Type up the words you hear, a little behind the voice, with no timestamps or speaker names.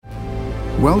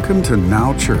Welcome to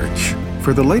Now Church.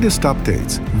 For the latest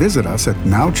updates, visit us at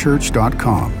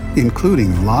nowchurch.com,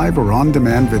 including live or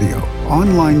on-demand video,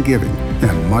 online giving,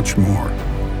 and much more.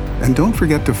 And don't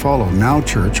forget to follow Now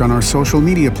Church on our social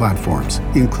media platforms,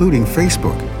 including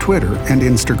Facebook, Twitter, and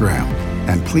Instagram.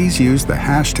 And please use the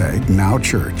hashtag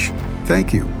NowChurch.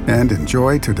 Thank you, and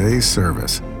enjoy today's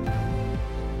service.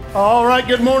 All right,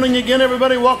 good morning again,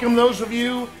 everybody. Welcome those of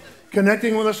you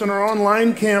connecting with us on our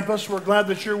online campus. We're glad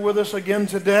that you're with us again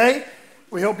today.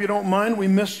 We hope you don't mind. We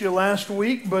missed you last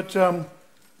week, but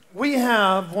we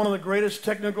have one of the greatest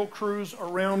technical crews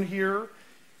around here,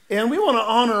 and we want to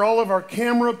honor all of our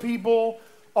camera people,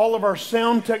 all of our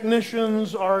sound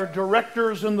technicians, our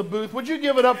directors in the booth. Would you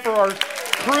give it up for our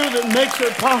crew that makes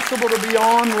it possible to be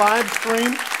on live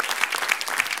stream?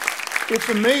 It's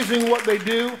amazing what they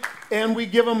do, and we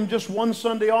give them just one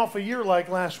Sunday off a year like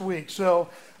last week, so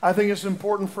I think it's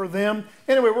important for them.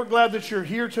 Anyway, we're glad that you're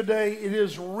here today. It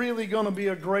is really going to be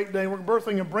a great day. We're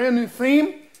birthing a brand new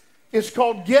theme. It's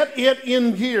called Get It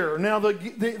in Gear. Now, the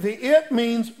it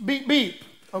means beep, beep,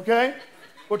 okay?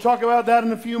 We'll talk about that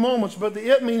in a few moments, but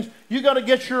the it means you got to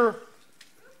get your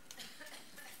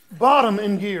bottom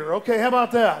in gear, okay? How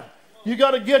about that? You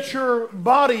got to get your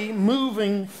body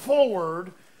moving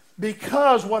forward,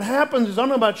 because what happens is, I don't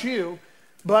know about you,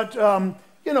 but,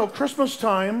 Christmas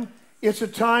time, it's a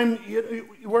time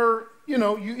where,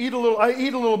 you eat a little. I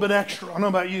eat a little bit extra. I don't know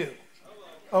about you.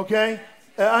 Okay?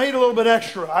 I eat a little bit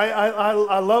extra.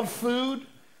 I love food,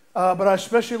 but I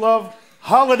especially love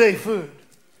holiday food.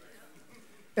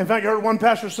 In fact, I heard one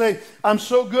pastor say, I'm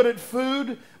so good at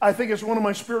food, I think it's one of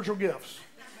my spiritual gifts.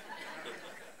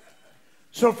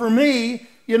 So for me,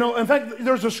 in fact,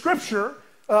 there's a scripture,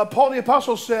 Paul the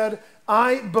Apostle said,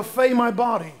 I buffet my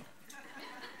body.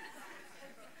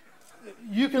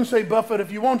 You can say buffet if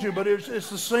you want to, but it's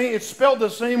the same. It's spelled the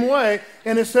same way,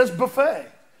 and it says buffet.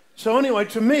 So anyway,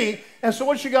 to me, and so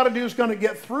what you got to do is kind of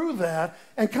get through that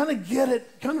and kind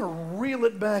of reel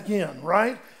it back in,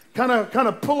 right? Kind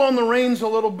of pull on the reins a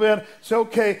little bit. Say,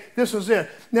 okay, this is it.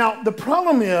 Now the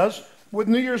problem is with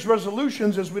New Year's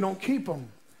resolutions is we don't keep them.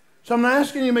 So I'm not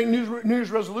asking you to make New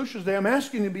Year's resolutions today. I'm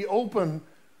asking you to be open.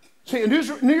 See, a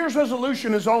New Year's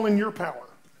resolution is all in your power.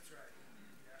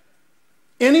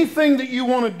 Anything that you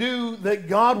want to do that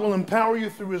God will empower you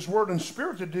through His Word and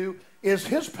Spirit to do is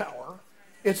His power.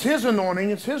 It's His anointing.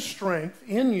 It's His strength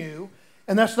in you.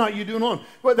 And that's not you doing alone.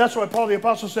 But that's why Paul the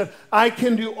Apostle said, I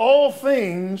can do all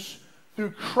things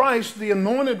through Christ, the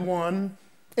Anointed One,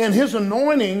 and His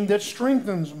anointing that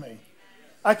strengthens me.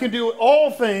 I can do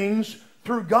all things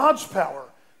through God's power.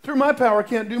 Through my power, I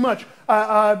can't do much.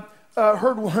 I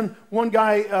heard one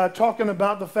guy talking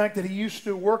about the fact that he used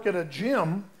to work at a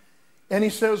gym. And he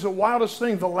says the wildest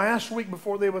thing, the last week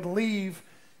before they would leave,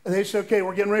 and they said, okay,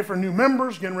 we're getting ready for new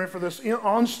members, getting ready for this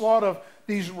onslaught of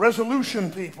these resolution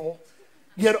people.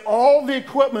 Get all the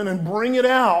equipment and bring it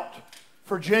out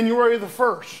for January the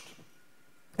 1st.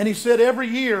 And he said every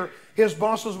year his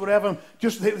bosses would have them,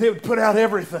 they would put out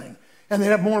everything. And they'd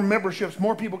have more memberships,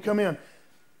 more people come in.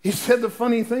 He said the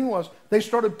funny thing was they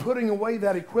started putting away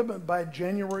that equipment by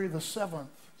January the 7th.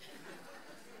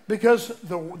 Because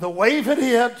the wave had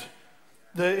hit,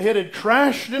 it had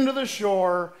crashed into the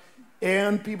shore,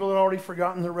 and people had already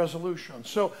forgotten their resolution.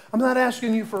 So I'm not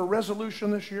asking you for a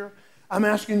resolution this year. I'm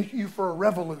asking you for a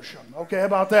revolution. Okay, how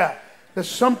about that? That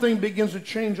something begins to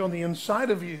change on the inside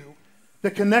of you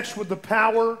that connects with the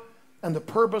power and the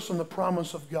purpose and the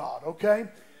promise of God. Okay?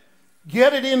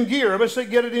 Get it in gear. Everybody say,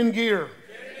 get it in gear.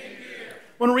 Get it in gear.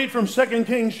 I want to read from 2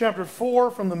 Kings chapter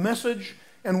 4 from the Message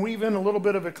and weave in a little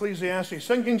bit of Ecclesiastes.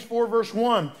 2 Kings 4 verse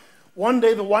 1. One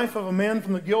day the wife of a man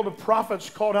from the guild of prophets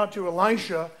called out to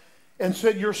Elisha and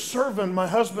said, your servant, my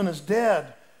husband, is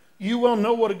dead. You well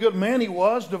know what a good man he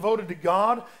was, devoted to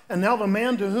God, and now the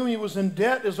man to whom he was in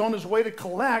debt is on his way to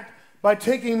collect by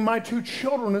taking my 2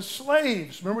 children as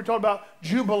slaves. Remember we talked about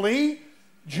Jubilee?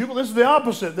 This is the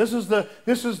opposite.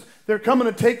 They're coming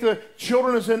to take the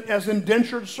children as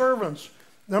indentured servants.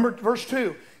 Verse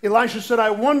 2, Elisha said,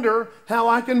 I wonder how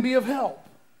I can be of help.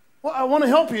 Well, I want to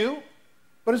help you.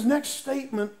 But his next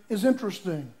statement is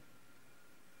interesting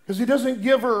because he doesn't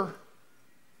give her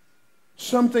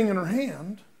something in her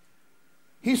hand.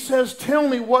 He says, tell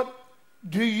me, what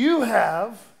do you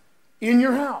have in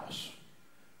your house?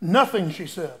 Nothing, she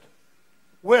said.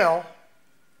 Well,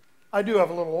 I do have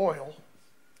a little oil.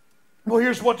 Well,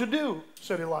 here's what to do,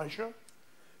 said Elisha.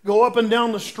 Go up and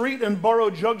down the street and borrow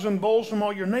jugs and bowls from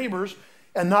all your neighbors,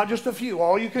 and not just a few,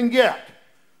 all you can get.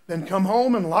 Then come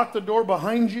home and lock the door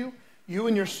behind you, you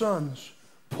and your sons.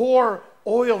 Pour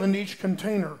oil in each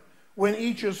container. When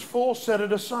each is full, set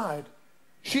it aside.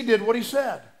 She did what he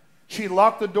said. She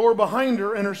locked the door behind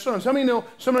her and her sons. How many know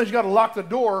sometimes you got to lock the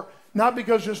door, not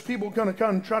because just people going to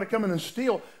come try to come in and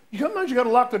steal. Sometimes you got to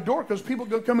lock the door because people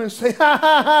going to come in and say, ha,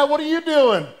 ha, ha, what are you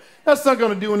doing? That's not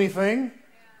going to do anything,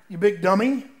 you big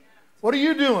dummy. What are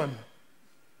you doing?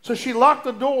 So she locked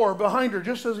the door behind her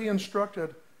just as he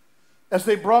instructed. As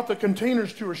they brought the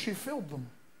containers to her, she filled them.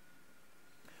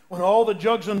 When all the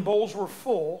jugs and bowls were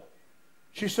full,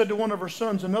 she said to one of her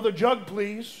sons, another jug,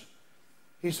 please.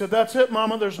 He said, that's it,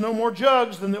 Mama, there's no more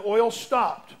jugs. Then the oil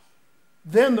stopped.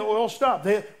 Then the oil stopped.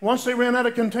 Once they ran out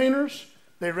of containers,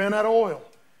 they ran out of oil.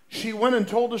 She went and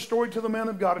told the story to the man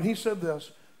of God, and he said this,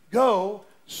 go,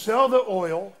 sell the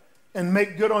oil, and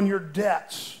make good on your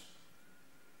debts.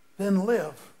 Then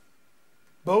live,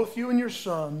 both you and your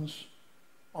sons,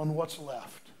 on what's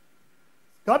left.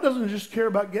 God doesn't just care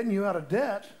about getting you out of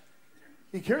debt.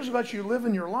 He cares about you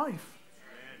living your life.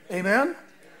 Amen?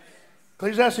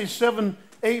 Ecclesiastes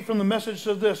 7:8 from the Message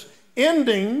says this,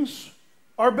 endings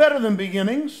are better than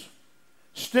beginnings.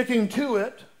 Sticking to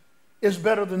it is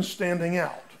better than standing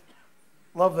out.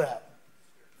 Love that.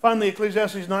 Finally,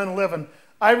 Ecclesiastes 9:11.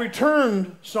 I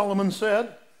returned, Solomon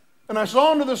said, and I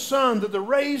saw under the sun that the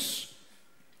race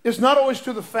is not always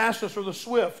to the fastest or the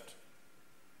swift,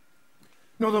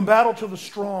 nor the battle to the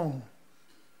strong,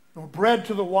 nor bread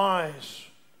to the wise,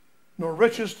 nor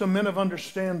riches to men of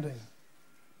understanding,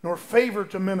 nor favor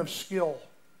to men of skill.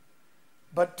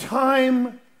 But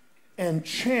time and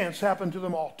chance happen to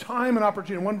them all. Time and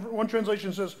opportunity. One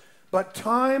translation says, but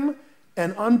time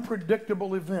and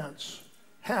unpredictable events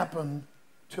happen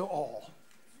to all.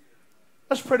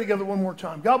 Let's pray together one more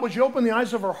time. God, would you open the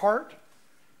eyes of our heart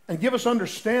and give us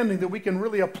understanding that we can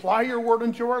really apply your word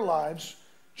into our lives,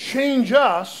 change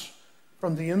us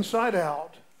from the inside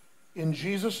out. In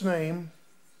Jesus' name,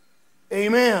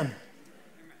 amen.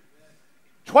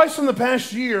 Twice in the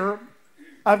past year,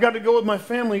 I've got to go with my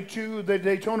family to the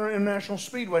Daytona International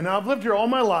Speedway. Now, I've lived here all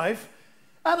my life,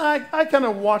 and I kind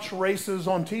of watch races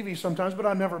on TV sometimes, but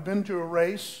I've never been to a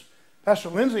race. Pastor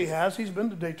Lindsay has. He's been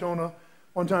to Daytona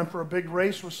one time for a big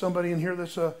race with somebody in here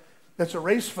that's a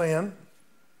race fan.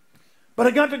 But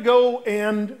I got to go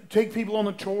and take people on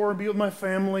the tour and be with my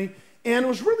family, and it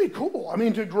was really cool. I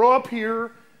mean, to grow up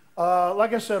here,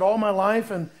 like I said, all my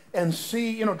life, and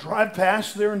see, drive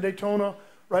past there in Daytona,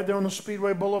 right there on the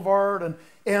Speedway Boulevard,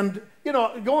 and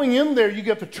going in there, you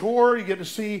get the tour, you get to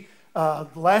see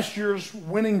last year's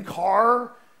winning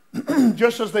car,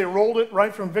 just as they rolled it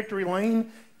right from Victory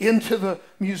Lane into the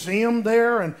museum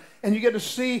there, and you get to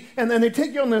see, and then they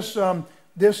take you on this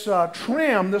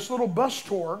tram, this little bus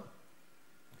tour,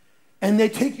 and they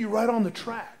take you right on the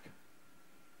track.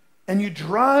 And you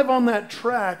drive on that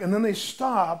track, and then they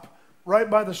stop right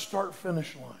by the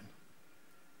start-finish line.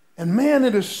 And man,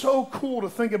 it is so cool to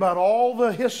think about all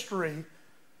the history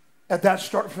at that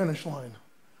start-finish line.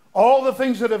 All the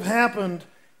things that have happened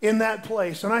in that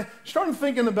place. And I started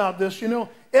thinking about this,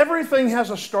 everything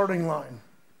has a starting line.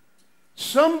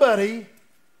 Somebody,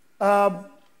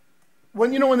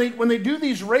 when they do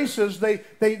these races,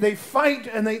 they fight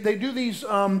and they do these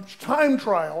time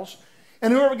trials,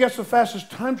 and whoever gets the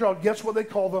fastest time trial gets what they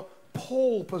call the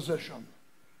pole position.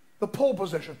 The pole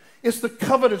position. It's the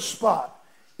coveted spot.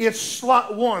 It's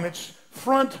slot 1. It's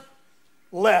front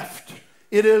left.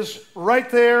 It is right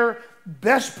there,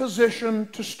 best position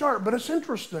to start. But it's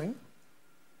interesting.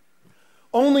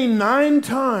 Only 9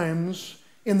 times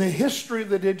in the history of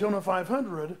the Daytona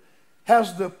 500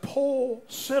 has the pole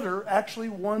sitter actually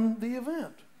won the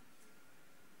event.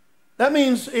 That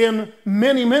means in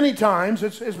many, many times,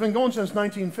 it's been going since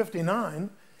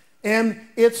 1959, and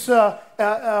it's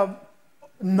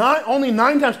only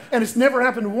 9 times, and it's never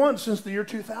happened once since the year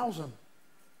 2000.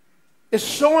 It's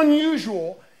so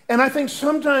unusual, and I think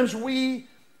sometimes we,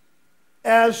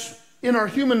 as in our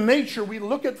human nature, we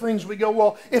look at things, we go,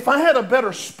 well, if I had a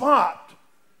better spot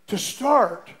to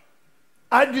start,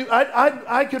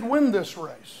 I could win this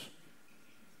race.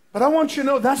 But I want you to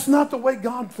know that's not the way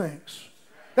God thinks.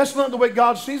 That's not the way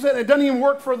God sees it. It doesn't even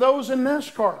work for those in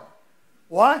NASCAR.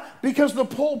 Why? Because the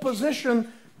pole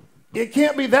position, it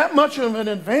can't be that much of an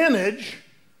advantage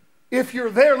if you're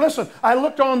there. Listen, I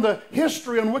looked on the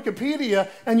history on Wikipedia,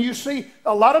 and you see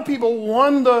a lot of people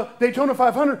won the Daytona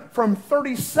 500 from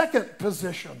 32nd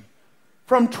position,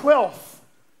 from 12th,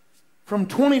 from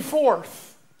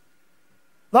 24th.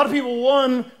 A lot of people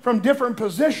won from different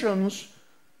positions,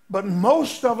 but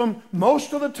most of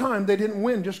the time, they didn't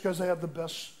win just because they had the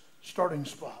best starting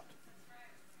spot.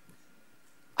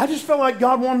 I just felt like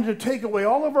God wanted to take away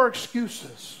all of our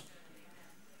excuses.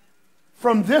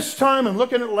 From this time and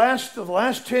looking at the last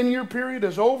 10-year period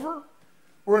is over.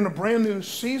 We're in a brand new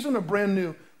season, a brand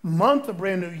new month, a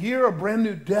brand new year, a brand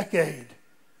new decade.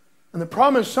 And the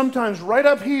problem is sometimes right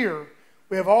up here,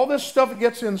 we have all this stuff that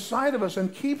gets inside of us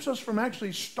and keeps us from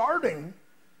actually starting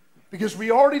because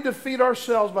we already defeat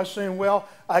ourselves by saying, well,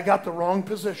 I got the wrong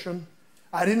position.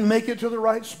 I didn't make it to the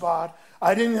right spot.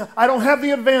 I don't have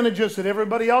the advantages that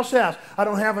everybody else has. I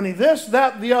don't have any this,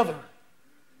 that, the other.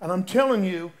 And I'm telling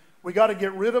you, we got to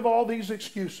get rid of all these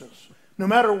excuses. No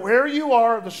matter where you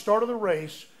are at the start of the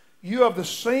race, you have the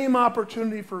same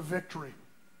opportunity for victory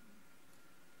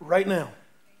right now.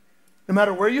 No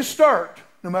matter where you start,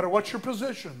 no matter what your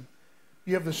position,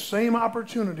 you have the same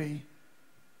opportunity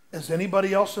as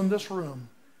anybody else in this room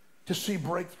to see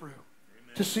breakthrough,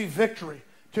 to see victory,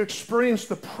 to experience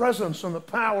the presence and the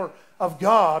power of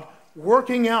God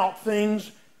working out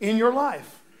things in your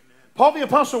life. Paul the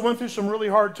Apostle went through some really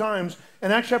hard times.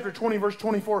 In Acts chapter 20, verse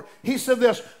 24, he said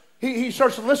this. He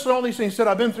starts to list all these things. He said,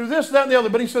 I've been through this, that, and the other.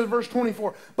 But he says, verse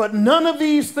 24, but none of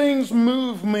these things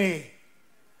move me.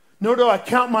 Nor do I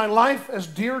count my life as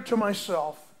dear to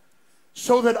myself,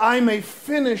 so that I may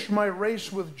finish my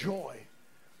race with joy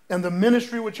and the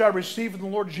ministry which I received from the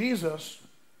Lord Jesus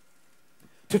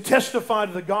to testify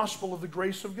to the gospel of the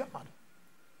grace of God.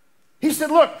 He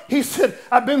said, look,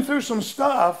 I've been through some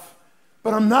stuff,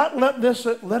 but I'm not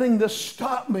letting this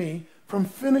stop me from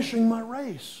finishing my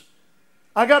race.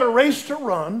 I got a race to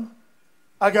run.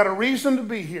 I got a reason to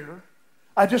be here.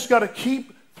 I just got to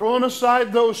keep throwing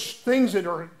aside those things that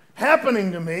are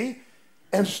happening to me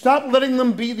and stop letting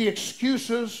them be the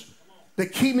excuses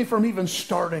that keep me from even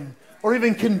starting or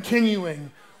even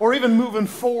continuing or even moving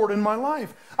forward in my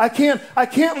life. I can't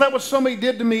let what somebody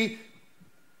did to me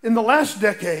in the last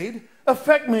decade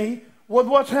affect me with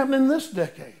what's happening this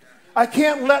decade. I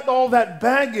can't let all that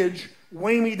baggage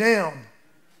weigh me down.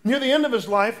 Near the end of his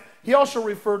life, he also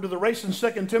referred to the race in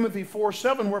 2 Timothy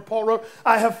 4:7, where Paul wrote,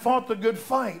 I have fought the good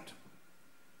fight.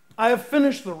 I have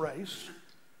finished the race,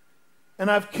 and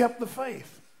I've kept the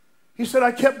faith. He said,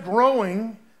 I kept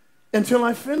growing until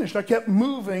I finished. I kept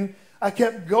moving. I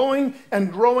kept going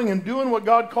and growing and doing what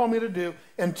God called me to do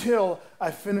until I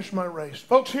finished my race.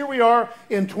 Folks, here we are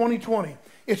in 2020.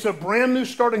 It's a brand new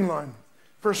starting line.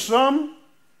 For some,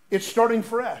 it's starting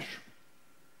fresh.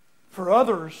 For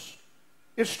others,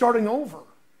 it's starting over.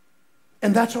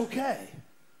 And that's okay.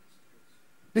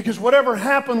 Because whatever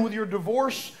happened with your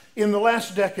divorce in the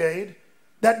last decade,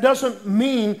 that doesn't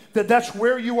mean that that's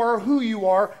where you are or who you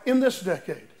are in this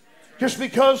decade. Just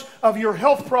because of your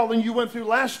health problem you went through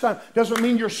last time doesn't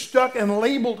mean you're stuck and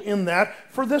labeled in that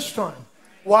for this time.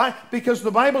 Why? Because the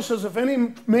Bible says if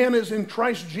any man is in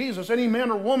Christ Jesus, any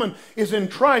man or woman is in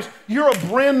Christ, you're a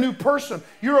brand new person.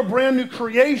 You're a brand new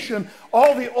creation.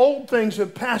 All the old things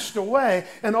have passed away,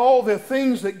 and all the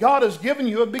things that God has given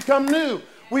you have become new.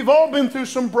 We've all been through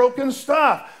some broken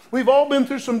stuff. We've all been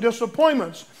through some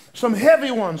disappointments, some heavy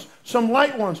ones, some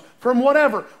light ones, from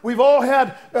whatever. We've all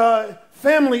had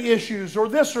family issues or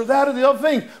this or that or the other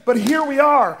thing. But here we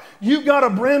are. You've got a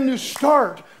brand new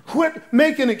start. Quit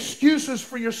making excuses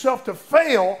for yourself to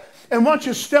fail, and why don't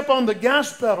you step on the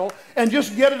gas pedal and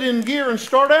just get it in gear and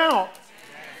start out.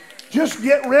 Just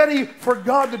get ready for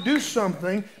God to do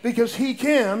something, because He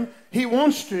can, He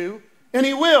wants to, and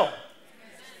He will.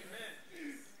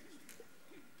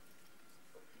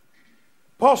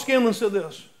 Paul Scanlon said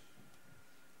this.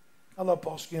 I love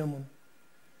Paul Scanlon.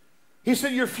 He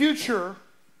said, your future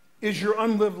is your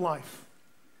unlived life.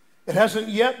 It hasn't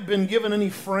yet been given any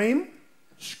frame,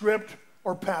 script,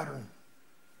 or pattern.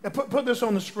 Now put this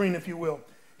on the screen, if you will.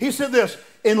 He said this,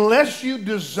 unless you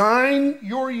design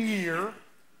your year,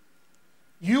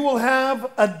 you will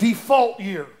have a default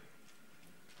year.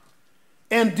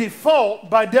 And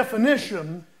default, by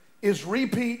definition, is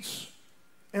repeats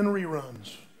and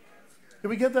reruns. Did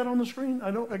we get that on the screen?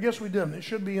 I guess we didn't. It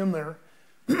should be in there.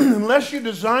 Unless you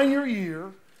design your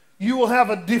year, you will have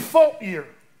a default year.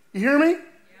 You hear me?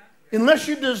 Unless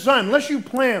you design, unless you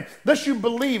plan, unless you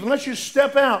believe, unless you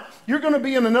step out, you're going to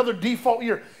be in another default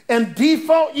year. And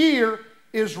default year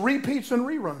is repeats and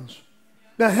reruns.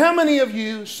 Now, how many of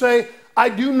you say, I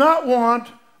do not want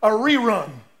a rerun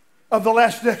of the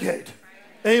last decade?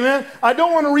 Amen? I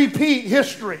don't want to repeat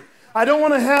history. I don't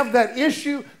want to have that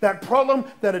issue, that problem,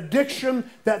 that addiction,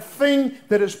 that thing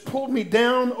that has pulled me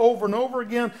down over and over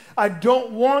again. I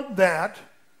don't want that,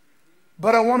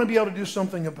 but I want to be able to do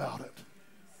something about it.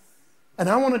 And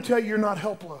I want to tell you, you're not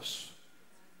helpless.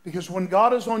 Because when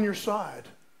God is on your side,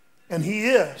 and He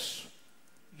is,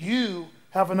 you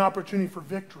have an opportunity for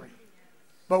victory.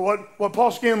 But what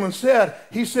Paul Scanlon said,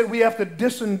 he said we have to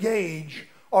disengage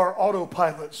our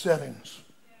autopilot settings.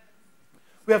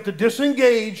 We have to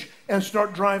disengage and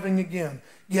start driving again.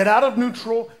 Get out of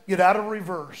neutral, get out of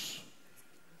reverse.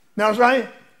 Now, as I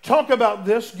talk about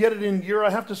this, get it in gear, I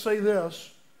have to say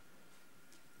this.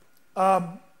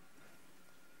 I'm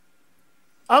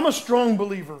a strong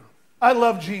believer. I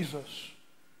love Jesus.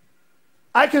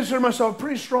 I consider myself a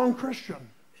pretty strong Christian,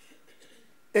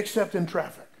 except in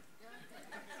traffic.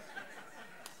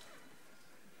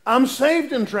 I'm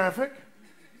saved in traffic,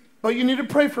 but you need to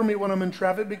pray for me when I'm in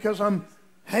traffic because I'm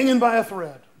hanging by a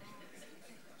thread.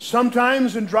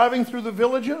 Sometimes in driving through the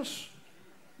villages,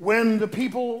 when the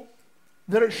people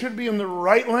that it should be in the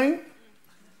right lane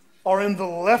are in the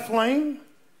left lane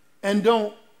and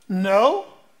don't know,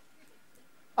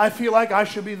 I feel like I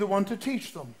should be the one to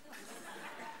teach them.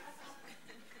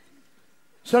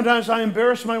 Sometimes I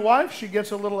embarrass my wife. She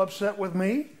gets a little upset with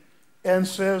me and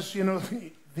says, you know,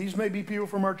 these may be people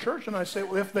from our church. And I say,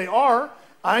 well, if they are,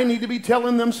 I need to be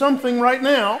telling them something right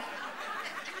now.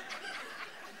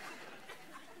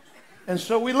 And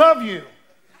so we love you.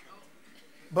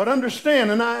 But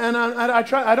understand, and I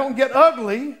try, I don't get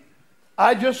ugly.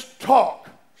 I just talk.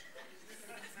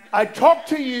 I talk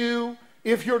to you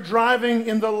if you're driving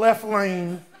in the left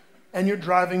lane and you're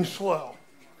driving slow.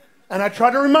 And I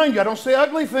try to remind you, I don't say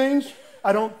ugly things.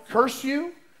 I don't curse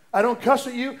you. I don't cuss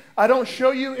at you. I don't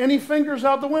show you any fingers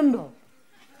out the window.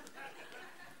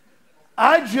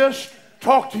 I just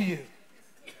talk to you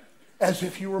as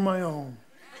if you were my own.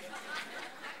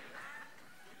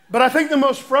 But I think the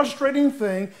most frustrating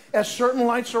thing at certain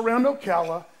lights around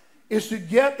Ocala is to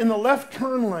get in the left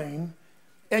turn lane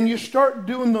and you start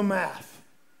doing the math.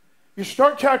 You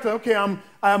start calculating, okay,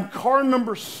 I'm car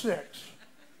number 6.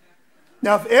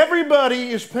 Now, if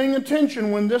everybody is paying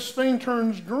attention when this thing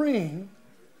turns green,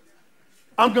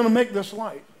 I'm going to make this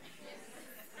light.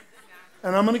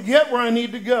 And I'm going to get where I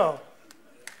need to go.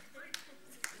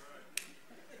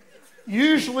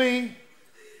 Usually,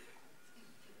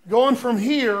 going from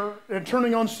here and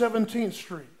turning on 17th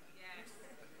Street.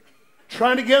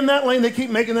 Trying to get in that lane. They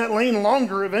keep making that lane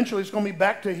longer. Eventually, it's going to be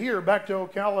back to here, back to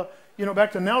Ocala,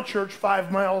 back to Now Church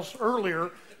 5 miles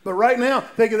earlier. But right now,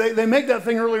 they make that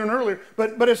thing earlier and earlier.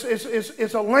 But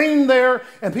it's a lane there,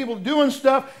 and people doing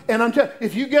stuff. And I'm telling you,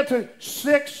 if you get to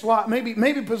 6 slot,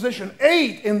 maybe position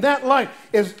 8 in that light,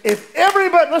 is if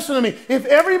everybody, listen to me, if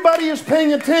everybody is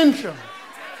paying attention.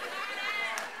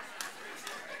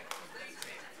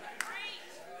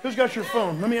 Who's got your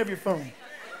phone? Let me have your phone.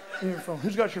 Give me your phone.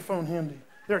 Who's got your phone handy?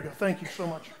 There we go. Thank you so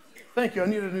much. Thank you. I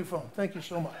need a new phone. Thank you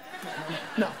so much.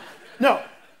 No.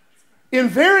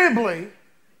 Invariably,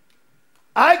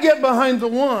 I get behind the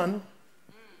one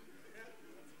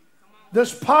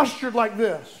that's postured like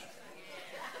this.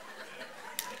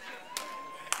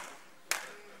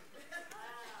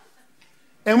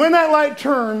 And when that light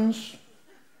turns,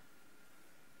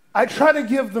 I try to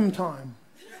give them time.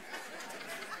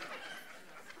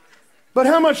 But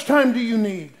how much time do you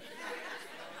need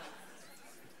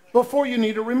before you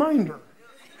need a reminder?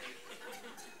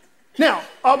 Now,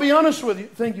 I'll be honest with you.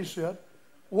 Thank you, Sid.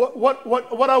 What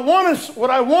I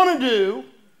want to do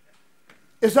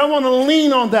is I want to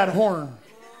lean on that horn.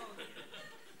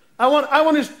 I want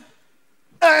to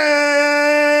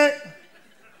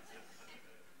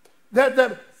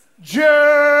that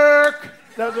jerk.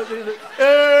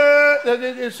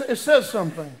 It says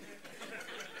something.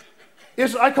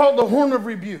 I call it the horn of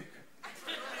rebuke.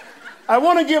 I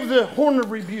want to give the horn of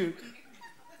rebuke.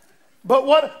 But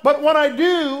what I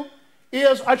do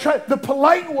is I try, the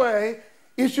polite way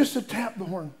is just to tap the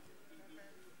horn.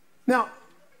 Now,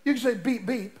 you can say beep,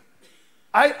 beep.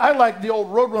 I like the old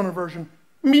Roadrunner version.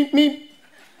 Meep, meep.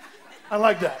 I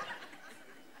like that.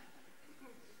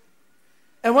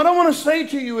 And what I want to say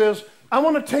to you is, I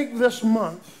want to take this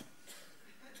month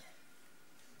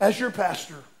as your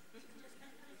pastor.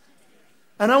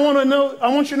 And I want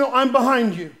you to know I'm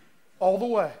behind you all the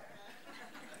way.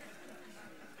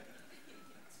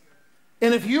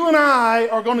 And if you and I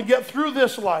are going to get through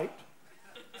this light,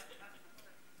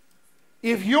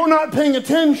 if you're not paying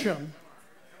attention,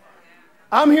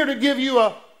 I'm here to give you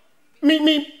a meep,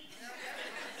 meep.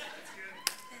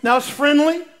 Now it's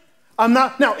friendly. I'm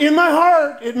not. Now in my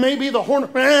heart, it may be the horn.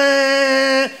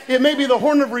 It may be the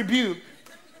horn of rebuke.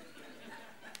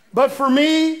 But for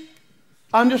me,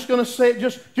 I'm just going to say,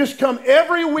 just come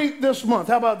every week this month.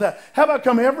 How about that? How about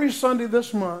come every Sunday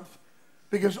this month?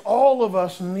 Because all of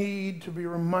us need to be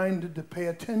reminded to pay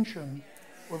attention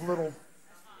with little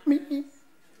meep, meep.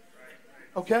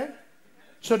 Okay?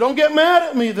 So don't get mad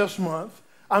at me this month.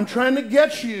 I'm trying to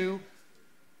get you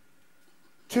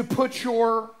to put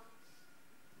your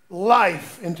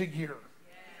life into gear.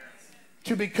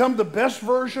 To become the best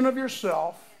version of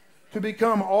yourself. To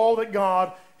become all that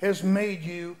God has made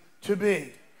you to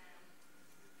be.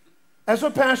 As a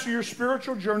pastor, your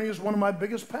spiritual journey is one of my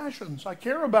biggest passions. I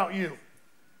care about you.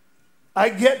 I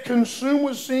get consumed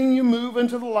with seeing you move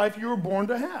into the life you were born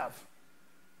to have.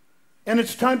 And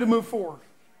it's time to move forward.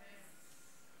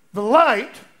 The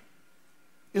light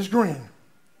is green.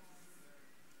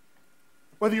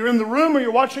 Whether you're in the room or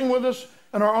you're watching with us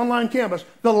on our online campus,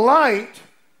 the light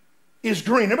is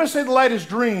green. Everybody say the light is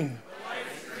green.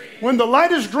 When the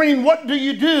light is green, what do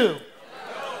you do?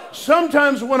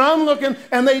 Sometimes when I'm looking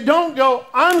and they don't go,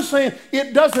 I'm saying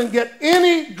it doesn't get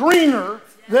any greener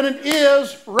than it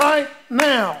is right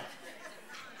now.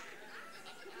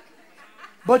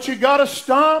 But you got to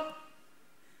stop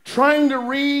trying to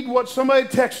read what somebody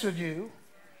texted you.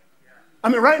 I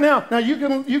mean, right now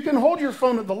you can hold your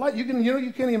phone at the light. You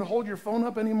can't even hold your phone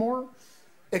up anymore,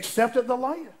 except at the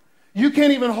light. You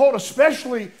can't even hold,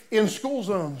 especially in school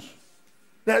zones.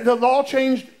 The law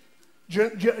changed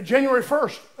January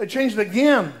 1st. It changed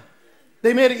again.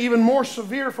 They made it even more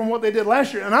severe from what they did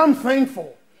last year, and I'm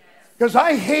thankful. Because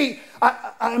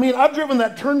I've driven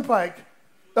that turnpike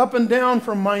up and down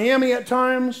from Miami at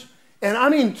times,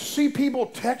 and see people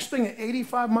texting at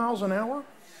 85 miles an hour.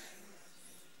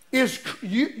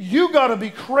 You got to be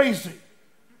crazy.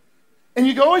 And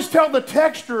you can always tell the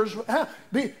texters,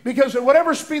 because at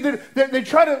whatever speed they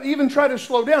try to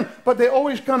slow down, but they're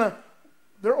always kind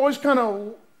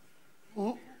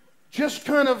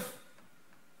of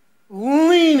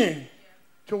leaning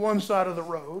to one side of the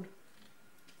road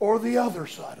or the other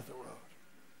side of the road.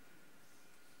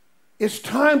 It's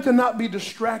time to not be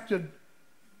distracted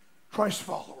Christ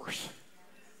followers.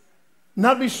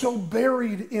 Not be so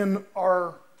buried in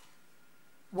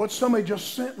what somebody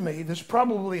just sent me that's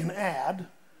probably an ad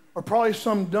or probably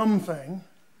some dumb thing.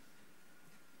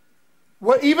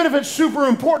 Even if it's super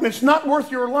important, it's not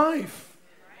worth your life.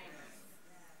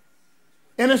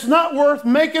 And it's not worth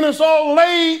making us all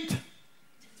late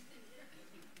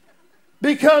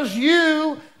because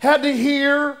you had to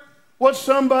hear what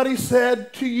somebody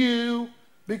said to you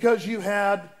because you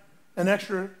had an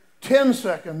extra 10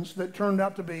 seconds that turned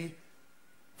out to be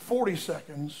 40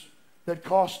 seconds that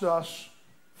cost us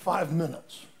 5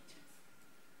 minutes.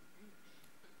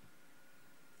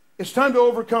 It's time to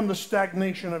overcome the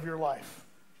stagnation of your life.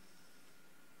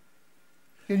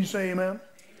 Can you say amen?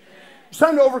 It's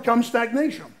time to overcome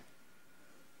stagnation.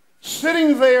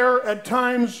 Sitting there at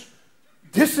times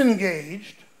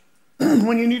disengaged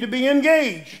when you need to be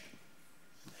engaged.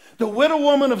 The widow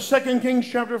woman of 2 Kings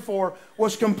chapter 4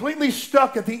 was completely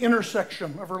stuck at the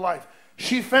intersection of her life.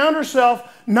 She found herself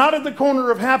not at the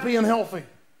corner of happy and healthy.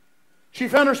 She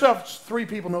found herself, 3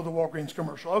 people know the Walgreens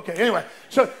commercial. Okay, anyway.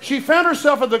 So she found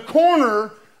herself at the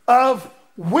corner of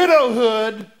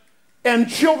widowhood and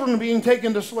children being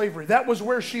taken to slavery. That was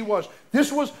where she was.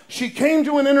 She came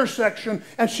to an intersection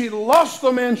and she lost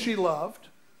the man she loved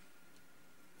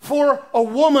for a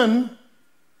woman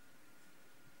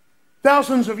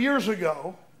thousands of years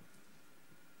ago.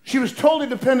 She was totally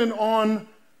dependent on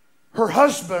her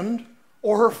husband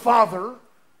or her father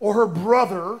or her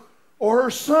brother or her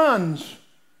sons.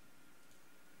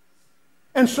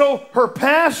 And so her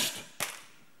past,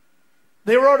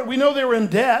 we know they were in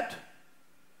debt.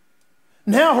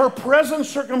 Now her present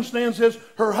circumstance is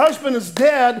her husband is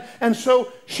dead, and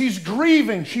so she's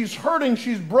grieving, she's hurting,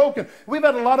 she's broken. We've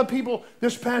had a lot of people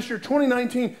this past year,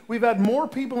 2019, we've had more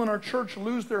people in our church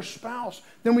lose their spouse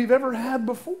than we've ever had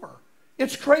before.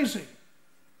 It's crazy.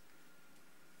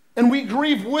 And we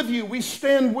grieve with you, we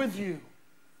stand with you.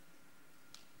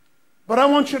 But I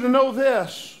want you to know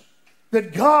this,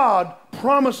 that God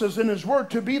promises in His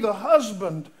Word to be the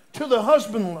husband to the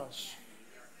husbandless,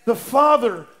 the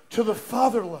father to the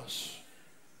fatherless,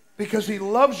 because He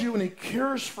loves you and He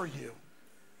cares for you.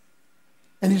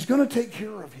 And He's going to take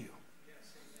care of you.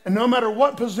 And no matter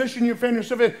what position you find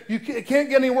yourself in, it can't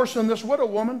get any worse than this widow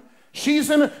woman. She's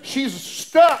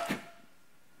stuck.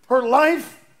 Her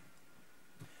life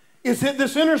is at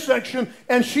this intersection,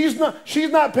 and she's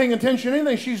not paying attention to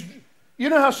anything. You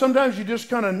know how sometimes you just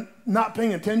kind of not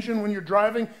paying attention when you're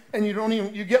driving, and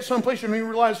you get someplace and you don't even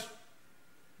realize,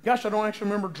 gosh, I don't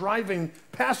actually remember driving,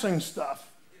 passing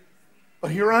stuff. But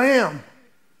here I am.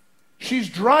 She's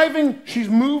driving, she's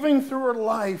moving through her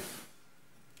life,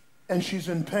 and she's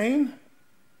in pain,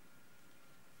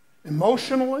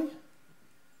 emotionally.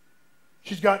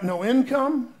 She's got no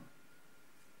income.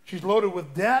 She's loaded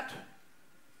with debt.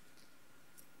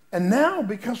 And now,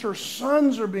 because her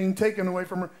sons are being taken away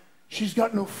from her, she's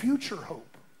got no future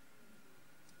hope.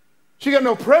 She got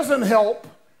no present help.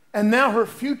 And now her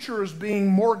future is being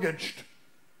mortgaged.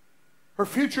 Her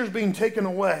future is being taken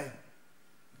away.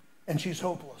 And she's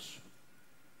hopeless.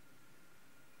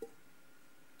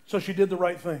 So she did the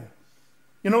right thing.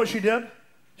 You know what she did?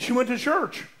 She went to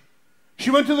church. She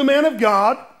went to the man of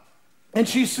God, and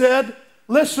she said,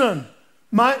 listen,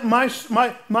 my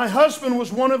husband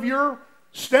was one of your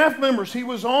staff members. He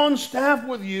was on staff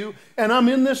with you, and I'm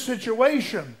in this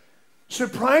situation.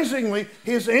 Surprisingly,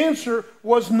 his answer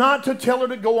was not to tell her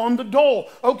to go on the dole.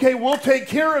 Okay, we'll take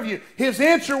care of you. His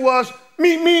answer was,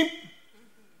 meep, meep.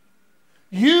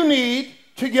 You need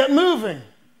to get moving.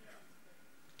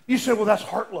 You say, well, that's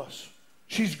heartless.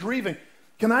 She's grieving.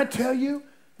 Can I tell you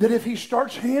that if he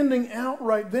starts handing out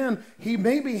right then, he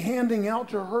may be handing out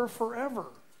to her forever.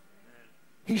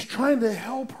 He's trying to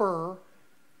help her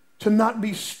to not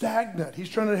be stagnant. He's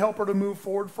trying to help her to move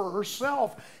forward for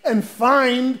herself and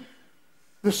find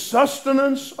the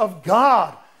sustenance of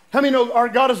God. How many know our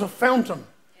God is a fountain?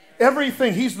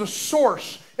 Everything, he's the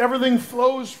source. Everything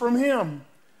flows from him.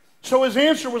 So his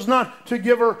answer was not to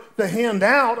give her the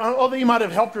handout, although he might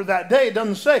have helped her that day, it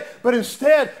doesn't say. But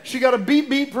instead, she got a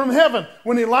beep from heaven.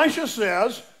 When Elisha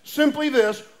says simply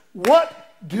this,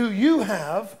 what do you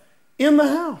have in the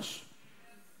house?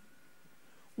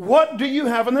 What do you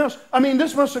have in the house? I mean,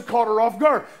 this must have caught her off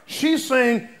guard. She's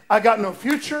saying, I got no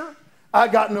future. I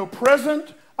got no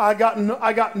present. I got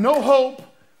no hope.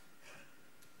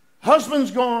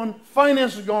 Husband's gone.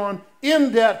 Finance is gone.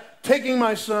 In debt. Taking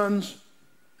my sons.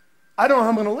 I don't know how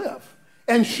I'm going to live.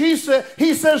 And he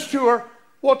says to her,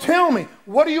 well, tell me,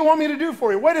 what do you want me to do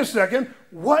for you? Wait a second.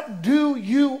 What do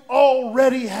you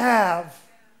already have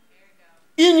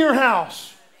in your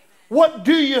house? What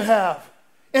do you have?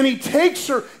 And he takes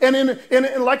her, and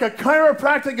in like a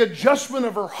chiropractic adjustment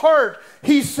of her heart,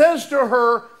 he says to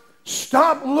her,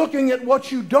 stop looking at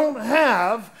what you don't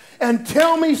have and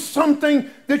tell me something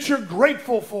that you're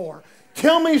grateful for.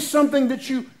 Tell me something that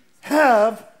you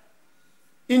have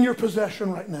in your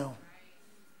possession right now.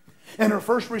 And her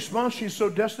first response, she's so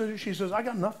destitute, she says, I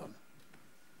got nothing.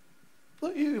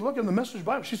 Look, you look in the Message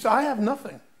Bible, she said, I have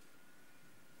nothing.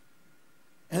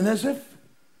 And as if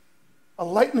a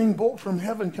lightning bolt from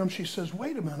heaven comes, she says,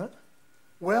 wait a minute.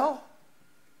 Well,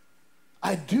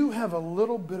 I do have a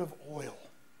little bit of oil.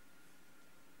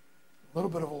 A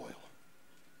little bit of oil.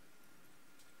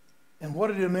 And what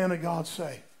did the man of God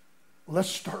say? Let's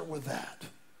start with that.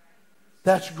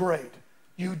 That's great.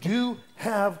 You do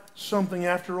have something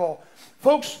after all.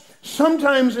 Folks,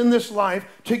 sometimes in this life,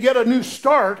 to get a new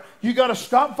start, you got to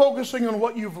stop focusing on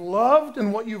what you've loved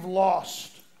and what you've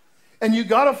lost. And you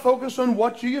got to focus on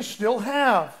what you still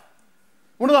have.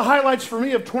 One of the highlights for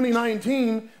me of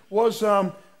 2019 was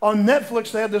on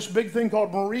Netflix, they had this big thing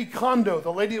called Marie Kondo,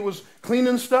 the lady that was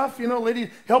cleaning stuff,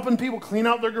 lady helping people clean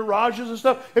out their garages and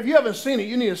stuff. If you haven't seen it,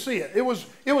 you need to see it. It was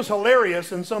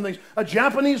hilarious in some things. A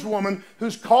Japanese woman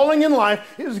whose calling in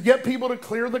life is to get people to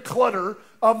clear the clutter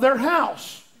of their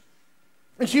house.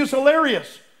 And she was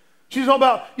hilarious. She's all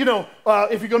about,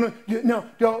 if you're going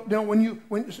to,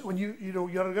 when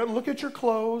you got to look at your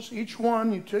clothes, each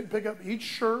one, you pick up each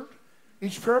shirt,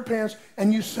 each pair of pants,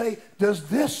 and you say, does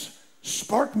this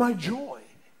spark my joy?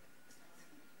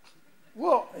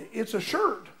 Well, it's a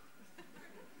shirt.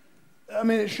 I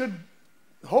mean, it should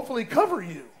hopefully cover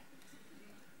you.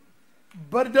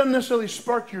 But it doesn't necessarily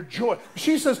spark your joy.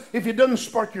 She says, if it doesn't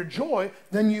spark your joy,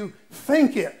 then you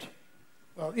think it.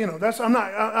 Well, I'm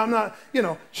not,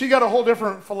 she got a whole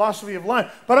different philosophy of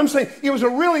life. But I'm saying it was a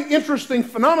really interesting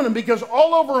phenomenon because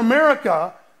all over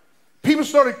America, people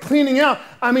started cleaning out.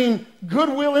 I mean,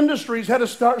 Goodwill Industries had to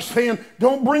start saying,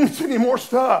 don't bring us any more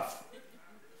stuff.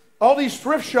 All these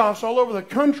thrift shops all over the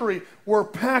country were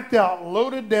packed out,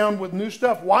 loaded down with new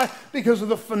stuff. Why? Because of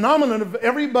the phenomenon of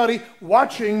everybody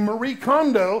watching Marie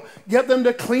Kondo get them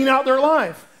to clean out their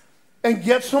life and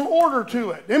get some order to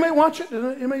it. Anybody watch it?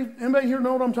 Anybody here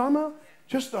know what I'm talking about?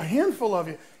 Just a handful of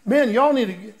you. Man, y'all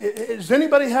need to, does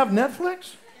anybody have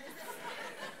Netflix?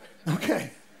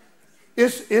 Okay.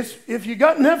 If you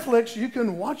got Netflix, you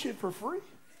can watch it for free.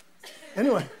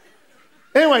 Anyway,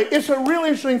 it's a really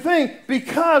interesting thing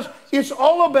because it's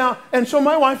all about, and so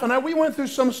my wife and I, we went through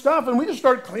some stuff and we just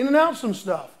started cleaning out some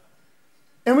stuff.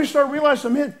 And we started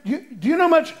realizing, man, do you know how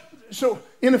much, so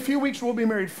in a few weeks we'll be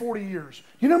married 40 years.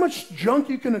 You know how much junk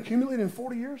you can accumulate in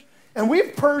 40 years? And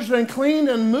we've purged and cleaned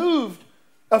and moved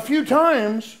a few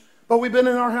times, but we've been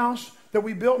in our house that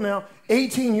we built now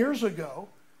 18 years ago.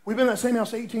 We've been in that same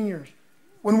house 18 years.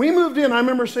 When we moved in, I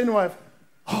remember saying to my wife,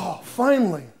 oh,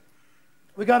 finally,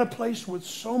 we got a place with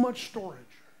so much storage.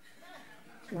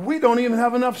 We don't even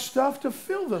have enough stuff to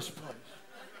fill this place.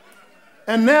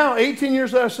 And now, 18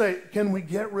 years later, I say, can we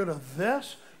get rid of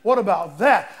this? What about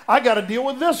that? I got to deal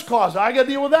with this closet. I got to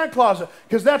deal with that closet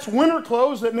because that's winter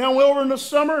clothes that now we're over in the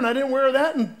summer and I didn't wear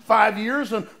that in 5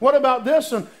 years. And what about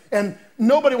this? And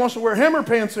nobody wants to wear hammer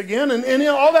pants again. And you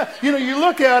know, all that. You know, you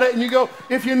look at it and you go,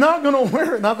 if you're not going to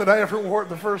wear it, not that I ever wore it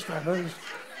the first time.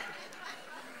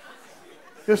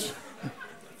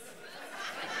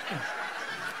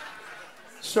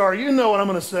 Sorry, you know what I'm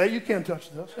going to say. You can't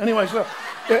touch this. Anyway,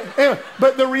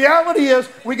 but the reality is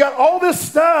we got all this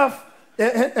stuff.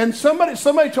 And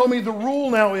somebody told me the rule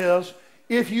now is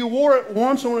if you wore it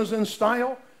once when it was in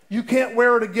style, you can't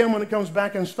wear it again when it comes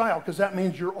back in style because that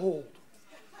means you're old.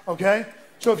 Okay?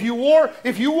 So if you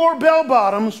wore bell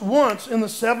bottoms once in the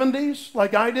 70s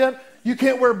like I did, you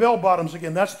can't wear bell bottoms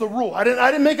again. That's the rule. I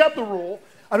didn't make up the rule.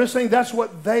 I'm just saying that's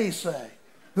what they say.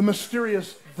 The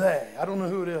mysterious they. I don't know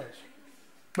who it is.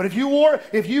 But if you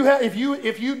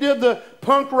did the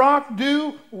punk rock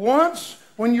do once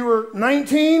when you were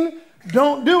 19,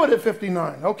 don't do it at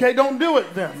 59, okay? Don't do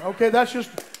it then, okay? That's just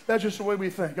the way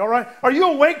we think, all right? Are you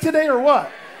awake today or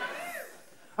what?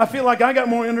 I feel like I got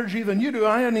more energy than you do.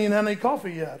 I haven't even had any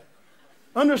coffee yet.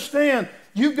 Understand,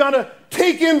 you've got to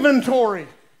take inventory.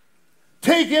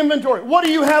 Take inventory. What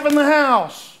do you have in the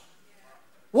house?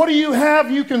 What do you have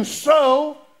you can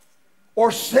sow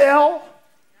or sell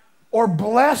or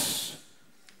bless?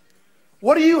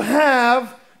 What do you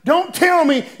have? Don't tell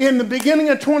me in the beginning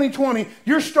of 2020,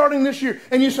 you're starting this year,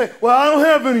 and you say, well, I don't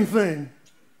have anything.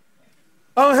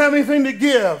 I don't have anything to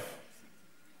give.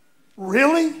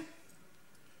 Really?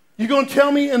 You're going to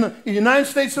tell me in the United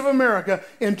States of America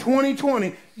in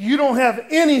 2020, you don't have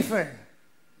anything,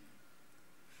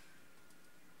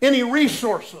 any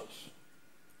resources.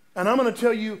 And I'm going to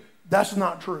tell you, that's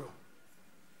not true.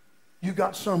 You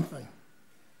got something.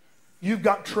 You've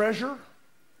got treasure.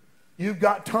 You've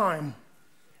got time.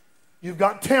 You've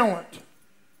got talent,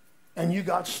 and you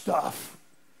got stuff.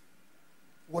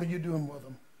 What are you doing with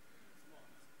them?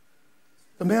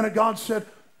 The man of God said,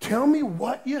 tell me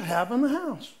what you have in the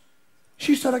house.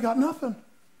 She said, I got nothing.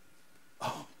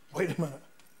 Oh, wait a minute.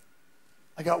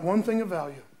 I got one thing of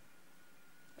value.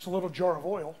 It's a little jar of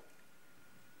oil.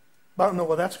 But I don't know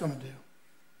what that's going to do.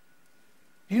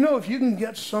 Do you know if you can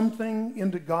get something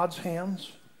into God's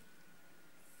hands,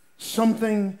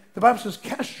 something, the Bible says,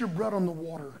 cast your bread on the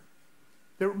water,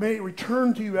 that it may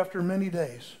return to you after many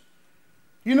days.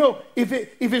 You know, if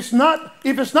it's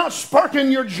not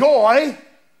sparking your joy,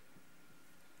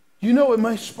 you know it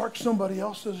may spark somebody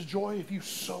else's joy if you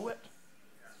sow it,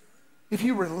 if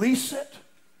you release it.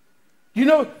 You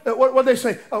know what they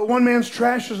say? One man's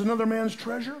trash is another man's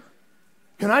treasure.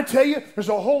 Can I tell you, there's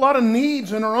a whole lot of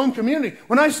needs in our own community.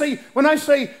 When I say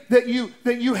that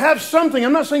you have something,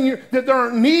 I'm not saying that there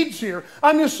aren't needs here.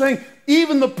 I'm just saying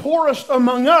even the poorest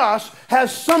among us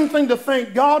has something to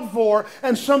thank God for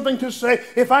and something to say,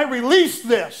 if I release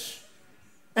this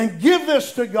and give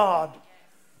this to God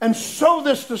and sow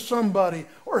this to somebody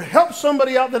or help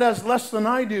somebody out that has less than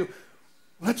I do,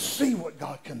 let's see what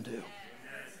God can do.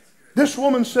 This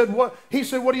woman said, what? He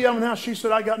said, what do you have in the house? She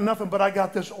said, I got nothing, but I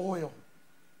got this oil.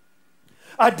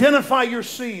 Identify your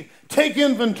seed. Take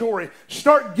inventory.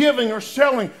 Start giving or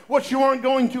selling what you aren't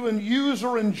going to use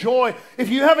or enjoy. If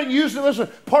you haven't used it, listen,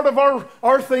 part of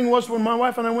our thing was when my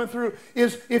wife and I went through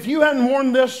is if you hadn't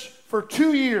worn this for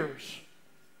 2 years,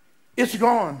 it's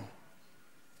gone.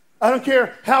 I don't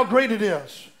care how great it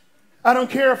is. I don't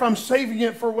care if I'm saving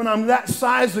it for when I'm that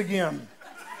size again.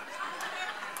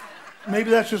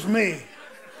 Maybe that's just me.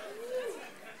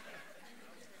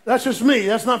 That's just me.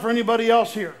 That's not for anybody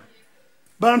else here.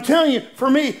 But I'm telling you, for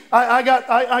me, I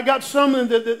got some.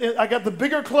 I got the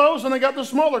bigger clothes and I got the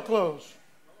smaller clothes,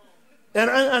 and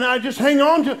I just hang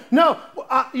on to. No,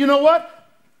 you know what?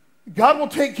 God will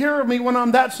take care of me when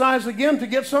I'm that size again to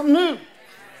get something new.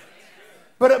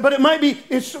 But it might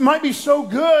be so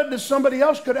good that somebody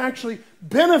else could actually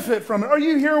benefit from it. Are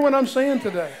you hearing what I'm saying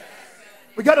today?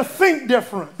 We got to think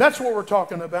different. That's what we're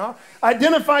talking about.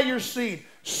 Identify your seed.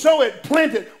 Sow it,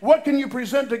 plant it. What can you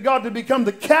present to God to become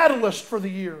the catalyst for the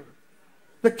year?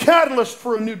 The catalyst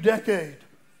for a new decade.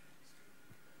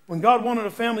 When God wanted a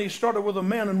family, he started with a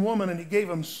man and woman and he gave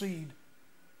them seed.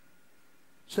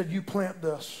 Said, you plant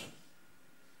this.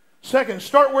 Second,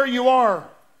 start where you are.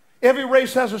 Every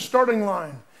race has a starting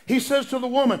line. He says to the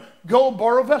woman, go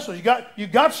borrow vessels. You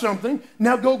got something,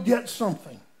 now go get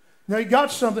something. Now you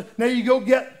got something, now you go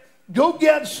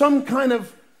get some kind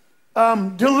of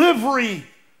delivery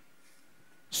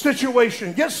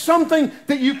situation. Get something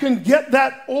that you can get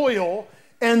that oil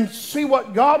and see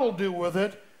what God will do with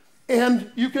it,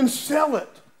 and you can sell it.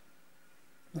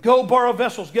 Go borrow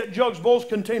vessels, get jugs, bowls,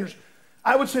 containers.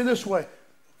 I would say this way,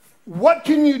 what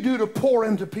can you do to pour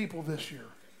into people this year?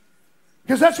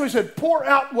 Because that's what he said, pour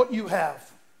out what you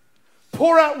have.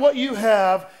 Pour out what you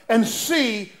have and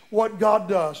see what God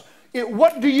does.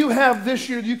 What do you have this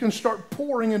year that you can start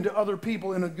pouring into other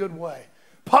people in a good way?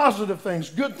 Positive things,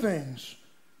 good things.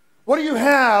 What do you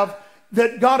have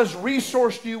that God has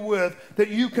resourced you with that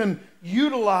you can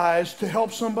utilize to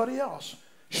help somebody else?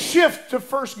 Shift to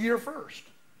first gear first.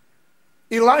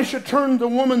 Elisha turned the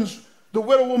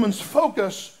widow woman's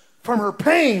focus from her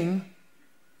pain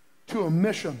to a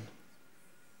mission.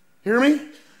 Hear me?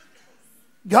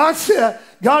 God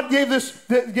gave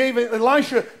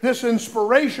Elisha this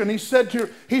inspiration. He says,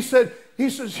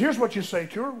 here's what you say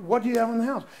to her. What do you have in the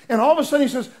house? And all of a sudden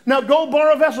he says, now go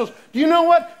borrow vessels. Do you know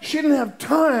what? She didn't have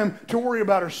time to worry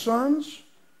about her sons,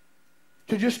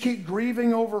 to just keep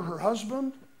grieving over her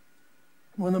husband.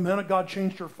 When the man of God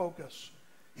changed her focus,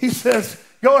 he says,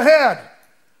 go ahead.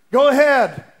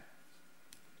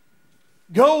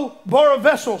 Go borrow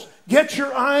vessels. Get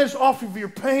your eyes off of your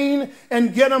pain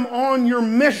and get them on your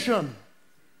mission.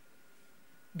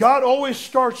 God always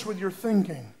starts with your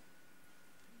thinking.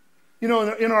 You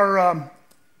know, in our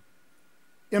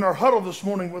huddle this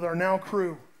morning with our Now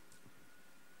crew,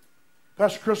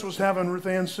 Pastor Chris was having Ruth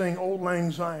Ann sing Old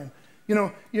Lang Syne. You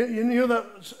know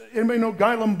that, anybody know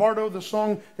Guy Lombardo, the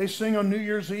song they sing on New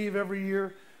Year's Eve every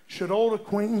year? Should old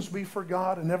acquaintance be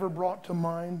forgot and never brought to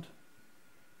mind?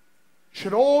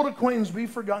 Should old acquaintance be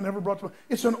forgotten, never brought to mind?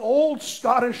 It's an old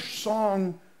Scottish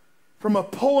song from a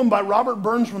poem by Robert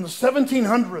Burns from the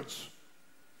 1700s.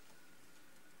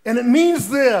 And it means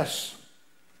this: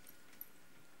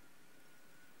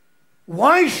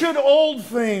 why should old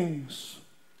things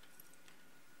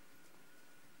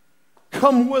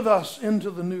come with us into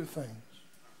the new things?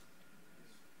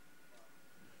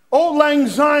 Old Lang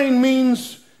Syne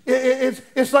means,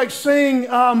 it's like saying,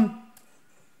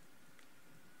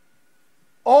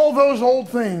 all those old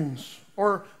things,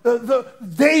 or the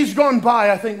days gone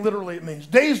by, I think literally it means.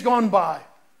 Days gone by.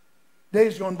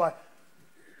 Days gone by.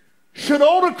 Should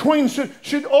old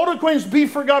acquaintance be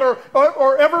forgot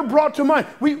or ever brought to mind?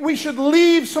 We should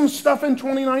leave some stuff in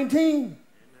 2019.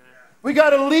 We got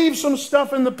to leave some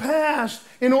stuff in the past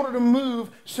in order to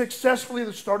move successfully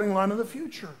the starting line of the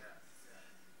future.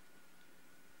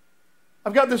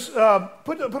 I've got this,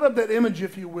 put up that image,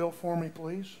 if you will, for me,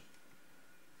 please.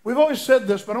 We've always said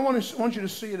this, but I want you to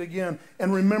see it again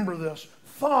and remember this.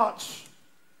 Thoughts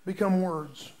become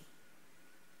words.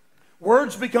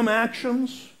 Words become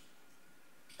actions.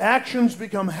 Actions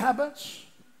become habits.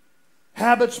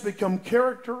 Habits become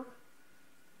character.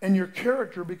 And your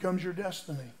character becomes your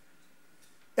destiny.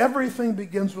 Everything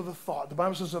begins with a thought. The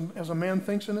Bible says, as a man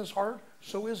thinks in his heart,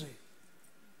 so is he.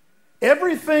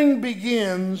 Everything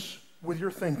begins with your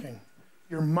thinking,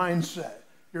 your mindset,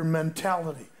 your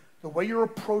mentality, the way you're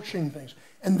approaching things.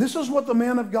 And this is what the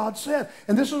man of God said.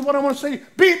 And this is what I want to say.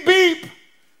 Beep, beep.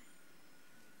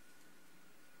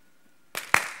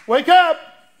 Wake up.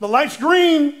 The light's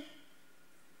green.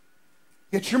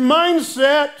 Get your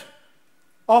mindset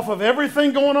off of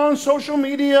everything going on social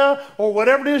media or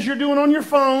whatever it is you're doing on your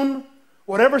phone.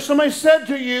 Whatever somebody said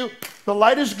to you, the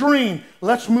light is green.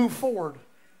 Let's move forward.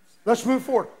 Let's move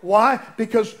forward. Why?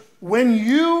 Because we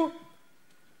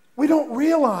don't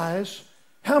realize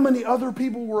how many other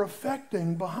people we're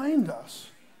affecting behind us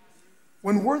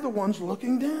when we're the ones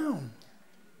looking down.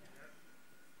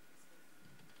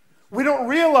 We don't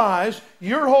realize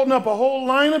you're holding up a whole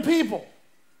line of people.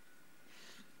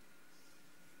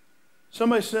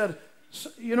 Somebody said,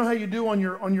 you know how you do on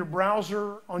your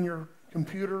browser, on your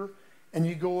computer, and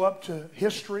you go up to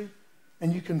history,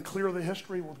 and you can clear the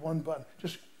history with one button.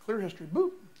 Just clear history,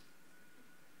 boop.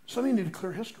 Some of you need to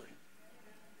clear history.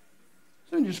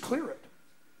 Some of you just clear it.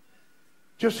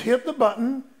 Just hit the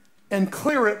button and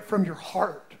clear it from your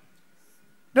heart.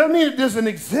 Doesn't mean it doesn't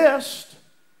exist.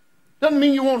 Doesn't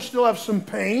mean you won't still have some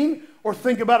pain or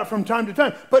think about it from time to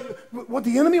time. But what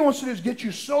the enemy wants to do is get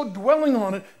you so dwelling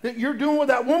on it that you're doing what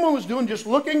that woman was doing, just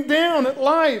looking down at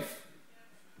life.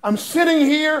 I'm sitting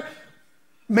here,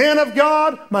 man of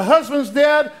God, my husband's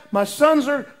dead, my sons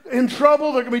are in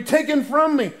trouble, they're going to be taken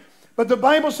from me. But the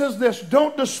Bible says this: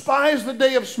 don't despise the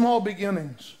day of small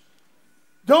beginnings.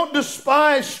 Don't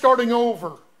despise starting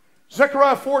over.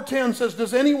 Zechariah 4:10 says,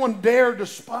 does anyone dare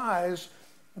despise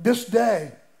this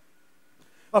day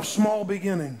of small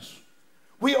beginnings?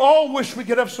 We all wish we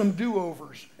could have some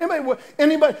do-overs.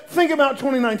 Anybody think about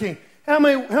 2019? How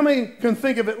many can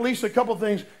think of at least a couple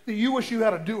things that you wish you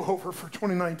had a do-over for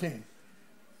 2019?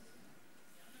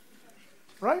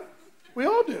 Right? We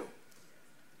all do.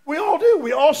 We all do.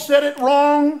 We all said it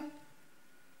wrong,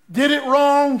 did it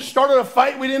wrong, started a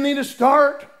fight we didn't need to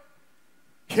start,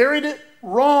 carried it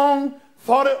wrong,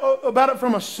 thought about it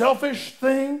from a selfish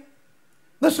thing.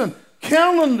 Listen,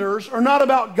 calendars are not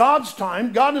about God's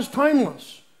time. God is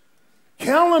timeless.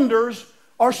 Calendars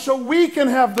are so we can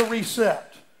have the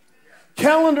reset.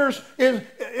 Calendars is,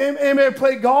 anybody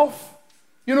play golf?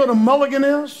 You know what a mulligan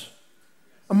is?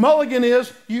 A mulligan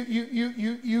is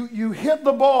you hit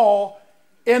the ball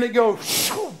and it goes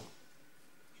shoo,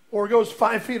 or it goes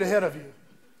 5 feet ahead of you.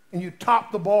 And you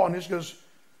top the ball and it just goes,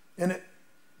 and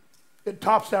it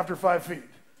tops after 5 feet.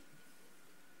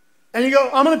 And you go,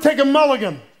 I'm going to take a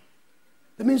mulligan.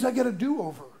 That means I get a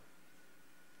do-over.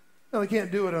 Now, they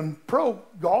can't do it in pro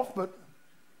golf, but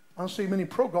I don't see many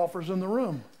pro golfers in the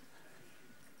room.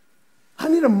 I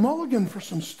need a mulligan for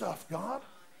some stuff, God.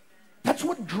 That's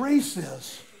what grace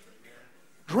is.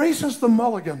 Grace is the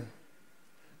mulligan.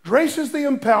 Grace is the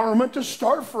empowerment to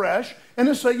start fresh and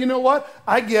to say, you know what?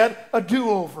 I get a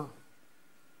do-over.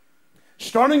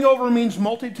 Starting over means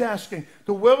multitasking.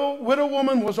 The widow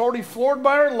woman was already floored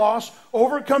by her loss,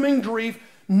 overcoming grief.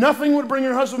 Nothing would bring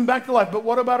her husband back to life. But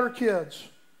what about her kids?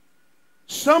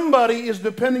 Somebody is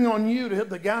depending on you to hit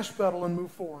the gas pedal and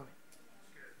move forward.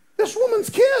 This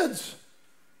woman's kids.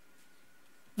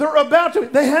 They're about to,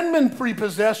 they hadn't been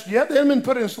prepossessed yet. They hadn't been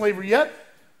put in slavery yet.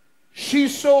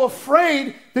 She's so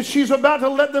afraid that she's about to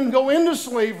let them go into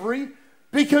slavery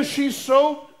because she's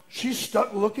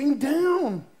stuck looking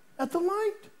down at the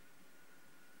light.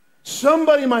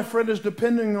 Somebody, my friend, is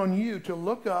depending on you to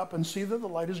look up and see that the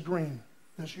light is green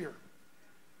this year.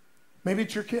 Maybe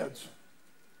it's your kids.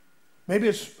 Maybe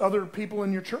it's other people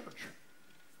in your church.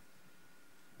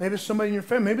 Maybe it's somebody in your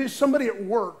family. Maybe it's somebody at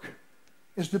work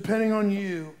is depending on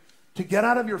you to get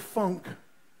out of your funk,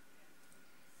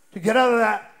 to get out of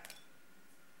that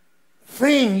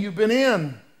thing you've been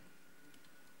in,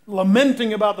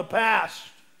 lamenting about the past.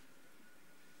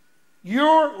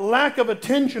 Your lack of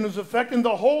attention is affecting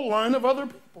the whole line of other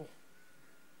people.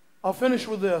 I'll finish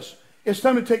with this. It's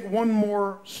time to take one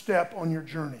more step on your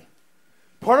journey.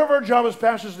 Part of our job as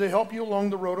pastors is to help you along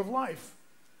the road of life.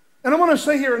 And I want to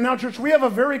say here at Now Church, we have a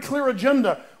very clear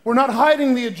agenda. We're not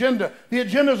hiding the agenda. The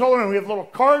agenda is all around. We have little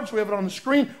cards. We have it on the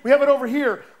screen. We have it over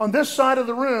here on this side of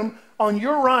the room, on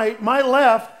your right, my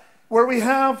left, where we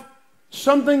have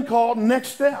something called Next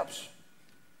Steps.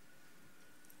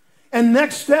 And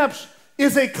Next Steps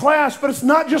is a class, but it's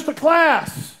not just a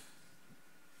class.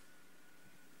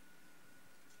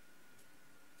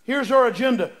 Here's our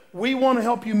agenda. We want to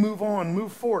help you move on,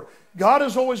 move forward. God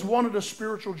has always wanted a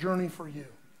spiritual journey for you.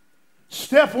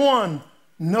 Step one,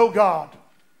 know God.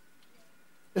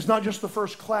 It's not just the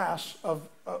first class of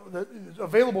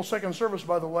available second service,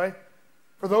 by the way.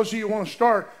 For those of you who want to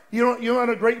start, you know what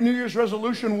a great New Year's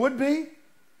resolution would be?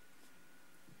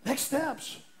 Next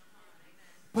steps.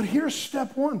 But here's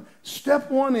step one.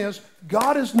 Step one is,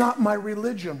 God is not my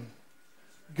religion.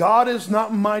 God is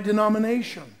not my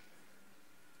denomination.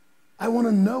 I want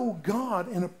to know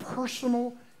God in a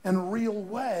personal and real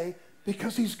way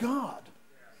because He's God.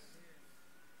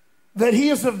 That He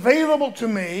is available to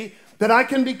me, that I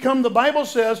can become, the Bible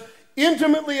says,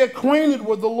 intimately acquainted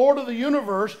with the Lord of the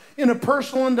universe in a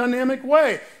personal and dynamic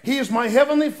way. He is my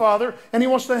Heavenly Father, and He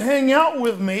wants to hang out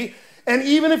with me. And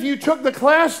even if you took the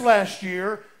class last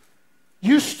year,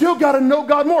 you still got to know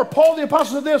God more. Paul the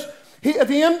Apostle said this,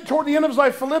 toward the end of his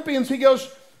life, Philippians, he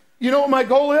goes, you know what my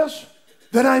goal is?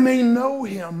 That I may know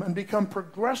Him and become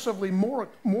progressively more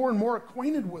and more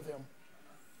acquainted with Him.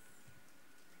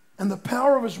 And the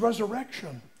power of His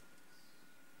resurrection.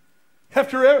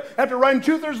 After writing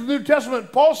 2/3 of the New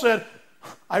Testament, Paul said,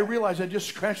 I realize I just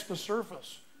scratched the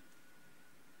surface.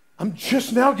 I'm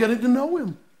just now getting to know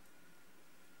Him.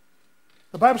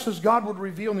 The Bible says God would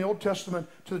reveal in the Old Testament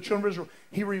to the children of Israel.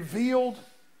 He revealed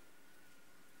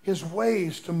His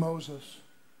ways to Moses,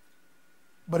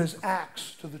 but His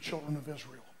acts to the children of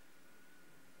Israel.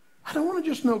 I don't want to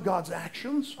just know God's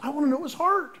actions. I want to know His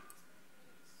heart.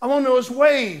 I want to know His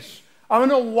ways. I want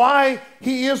to know why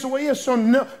He is the way He is. So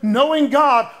knowing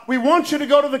God, we want you to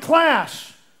go to the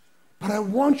class. But I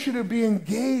want you to be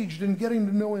engaged in getting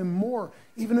to know Him more,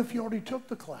 even if you already took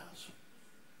the class.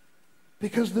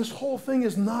 Because this whole thing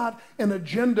is not an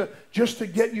agenda just to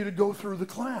get you to go through the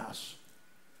class.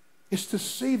 It's to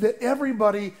see that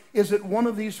everybody is at one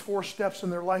of these 4 steps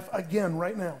in their life again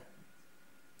right now.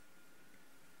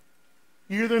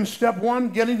 You're either in step 1,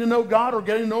 getting to know God, or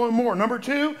getting to know Him more. Number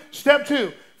 2, step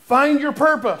 2, find your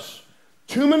purpose.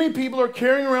 Too many people are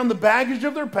carrying around the baggage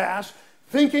of their past,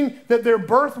 thinking that their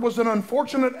birth was an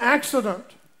unfortunate accident.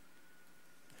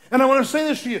 And I want to say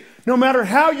this to you. No matter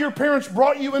how your parents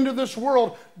brought you into this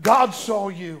world, God saw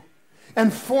you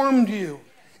and formed you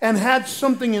and had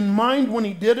something in mind when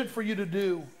He did it for you to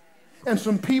do and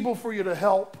some people for you to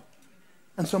help.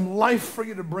 and some life for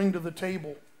you to bring to the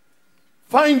table.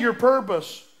 Find your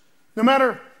purpose. No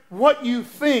matter what you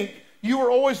think, you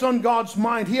are always on God's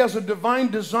mind. He has a divine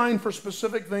design for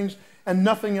specific things, and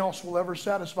nothing else will ever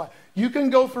satisfy. You can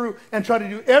go through and try to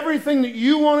do everything that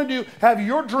you want to do, have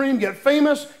your dream, get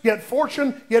famous, get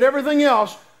fortune, get everything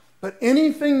else, but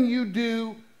anything you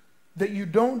do that you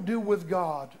don't do with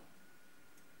God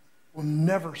will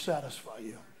never satisfy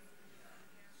you.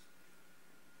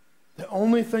 The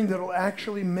only thing that will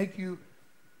actually make you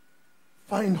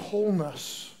find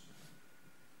wholeness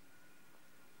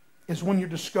is when you're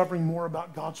discovering more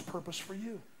about God's purpose for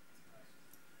you.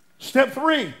 Step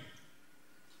 3,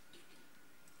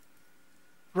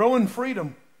 grow in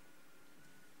freedom.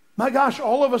 My gosh,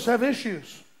 all of us have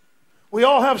issues. We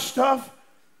all have stuff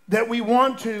that we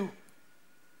want to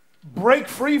break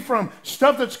free from,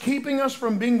 stuff that's keeping us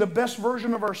from being the best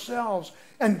version of ourselves.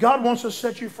 And God wants to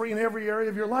set you free in every area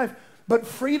of your life. But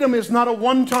freedom is not a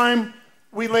one-time,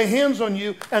 we lay hands on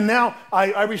you, and now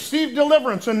I received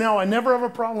deliverance, and now I never have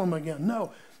a problem again.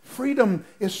 No. Freedom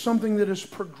is something that is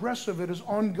progressive. It is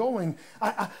ongoing.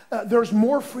 There's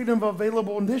more freedom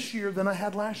available this year than I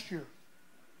had last year.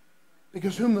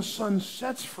 Because whom the Son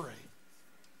sets free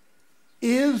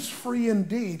is free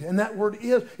indeed. And that word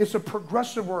is, it's a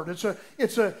progressive word.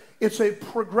 It's a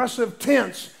progressive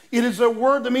tense. It is a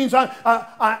word that means I'm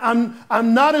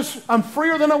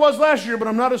freer than I was last year, but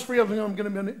I'm not as free as I'm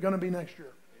going to be next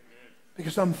year.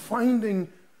 Because I'm finding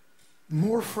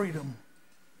more freedom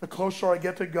the closer I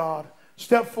get to God.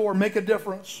 Step 4, make a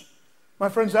difference. My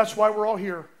friends, that's why we're all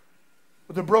here.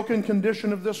 With the broken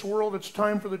condition of this world, it's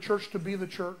time for the church to be the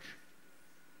church.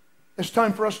 It's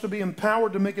time for us to be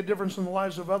empowered to make a difference in the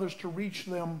lives of others, to reach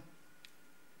them.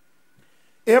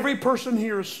 Every person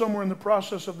here is somewhere in the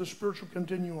process of the spiritual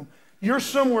continuum. You're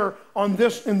somewhere in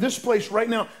this place right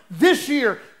now. This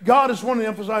year, God is wanting to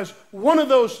emphasize one of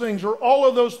those things or all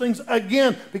of those things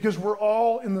again, because we're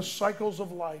all in the cycles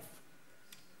of life.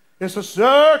 It's a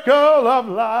circle of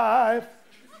life.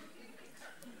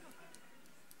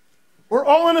 We're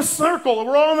all in a circle.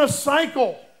 We're all in a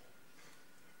cycle.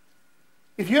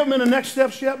 If you haven't been to Next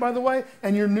Steps yet, by the way,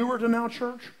 and you're newer to Now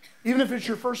Church, even if it's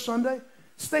your first Sunday,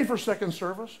 stay for second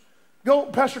service. Go,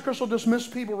 Pastor Chris will dismiss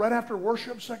people right after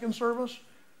worship, second service.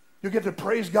 You'll get to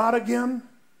praise God again.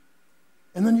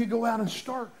 And then you go out and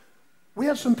start. We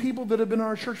have some people that have been in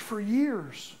our church for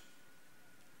years.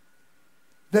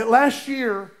 That last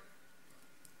year,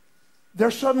 they're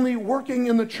suddenly working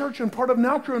in the church and part of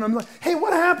Now Crew. And I'm like, hey,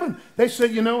 what happened? They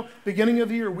said, beginning of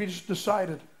the year, we just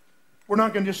decided we're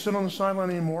not going to just sit on the sideline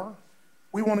anymore.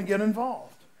 We want to get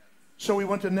involved. So we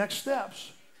went to Next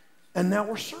Steps. And now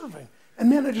we're serving. And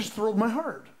man, I just thrilled my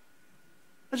heart.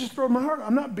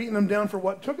 I'm not beating them down for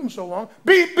what took them so long.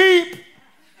 Beep, beep.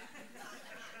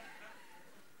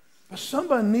 But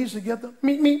somebody needs to get the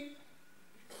meet.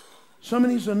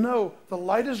 Somebody needs to know the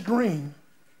light is green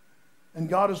and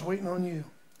God is waiting on you.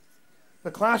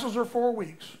 The classes are 4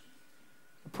 weeks.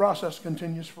 The process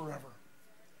continues forever.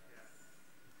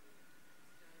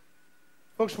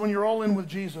 Folks, when you're all in with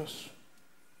Jesus,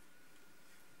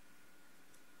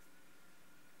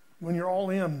 when you're all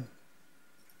in,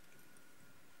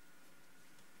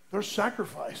 there's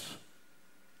sacrifice.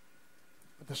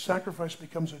 But the sacrifice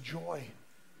becomes a joy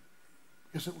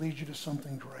because it leads you to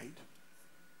something great.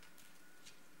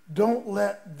 Don't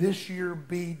let this year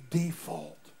be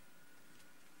default.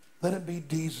 Let it be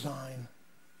design.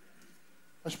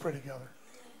 Let's pray together.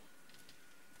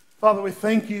 Father, we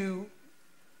thank you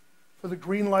for the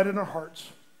green light in our hearts,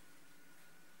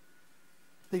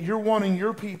 that you're wanting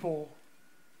your people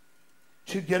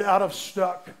to get out of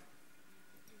stuck,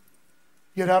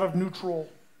 get out of neutral,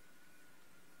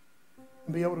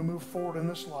 and be able to move forward in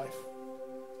this life.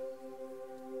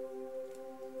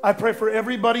 I pray for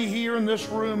everybody here in this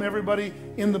room, everybody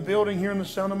in the building hearing the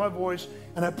sound of my voice,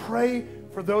 and I pray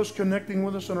for those connecting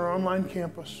with us on our online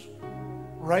campus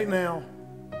right now.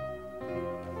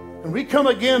 And we come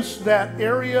against that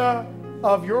area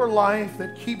of your life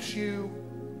that keeps you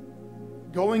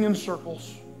going in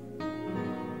circles.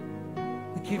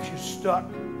 It keeps you stuck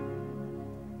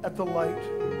at the light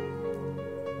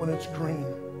when it's green.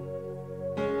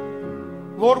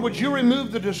 Lord, would you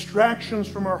remove the distractions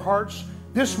from our hearts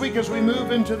this week as we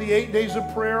move into the 8 days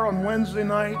of prayer on Wednesday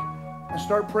night and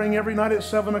start praying every night at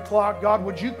 7 o'clock. God,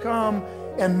 would you come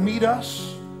and meet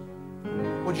us?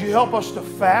 Would you help us to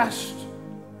fast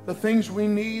the things we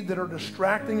need that are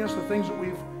distracting us, the things that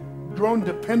we've grown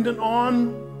dependent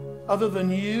on other than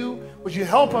you? Would you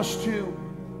help us to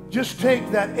just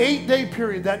take that 8-day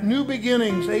period, that new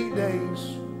beginnings, 8 days,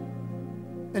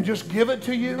 and just give it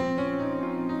to you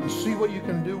and see what you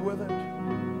can do with it?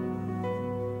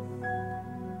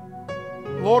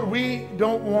 Lord, we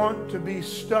don't want to be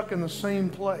stuck in the same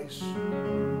place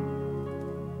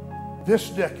this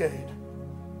decade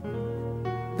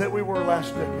that we were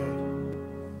last decade.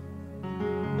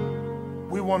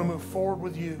 We want to move forward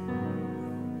with you.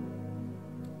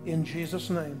 In Jesus'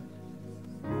 name,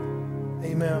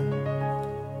 amen.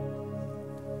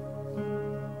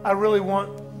 I really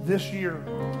want this year,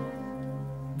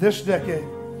 this decade,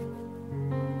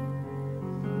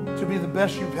 to be the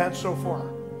best you've had so far.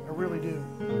 I really do.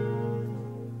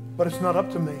 But it's not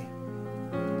up to me.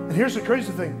 And here's the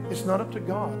crazy thing. It's not up to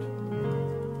God.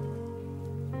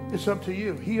 It's up to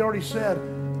you. He already said,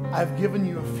 I've given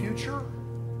you a future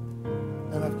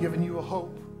and I've given you a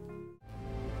hope.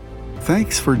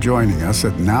 Thanks for joining us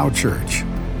at Now Church.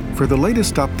 For the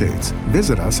latest updates,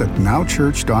 visit us at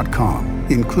nowchurch.com,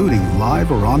 including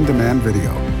live or on-demand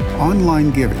video,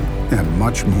 online giving, and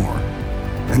much more.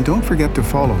 And don't forget to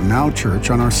follow Now Church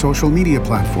on our social media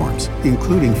platforms,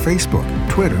 including Facebook,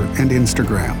 Twitter, and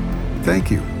Instagram.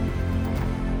 Thank you.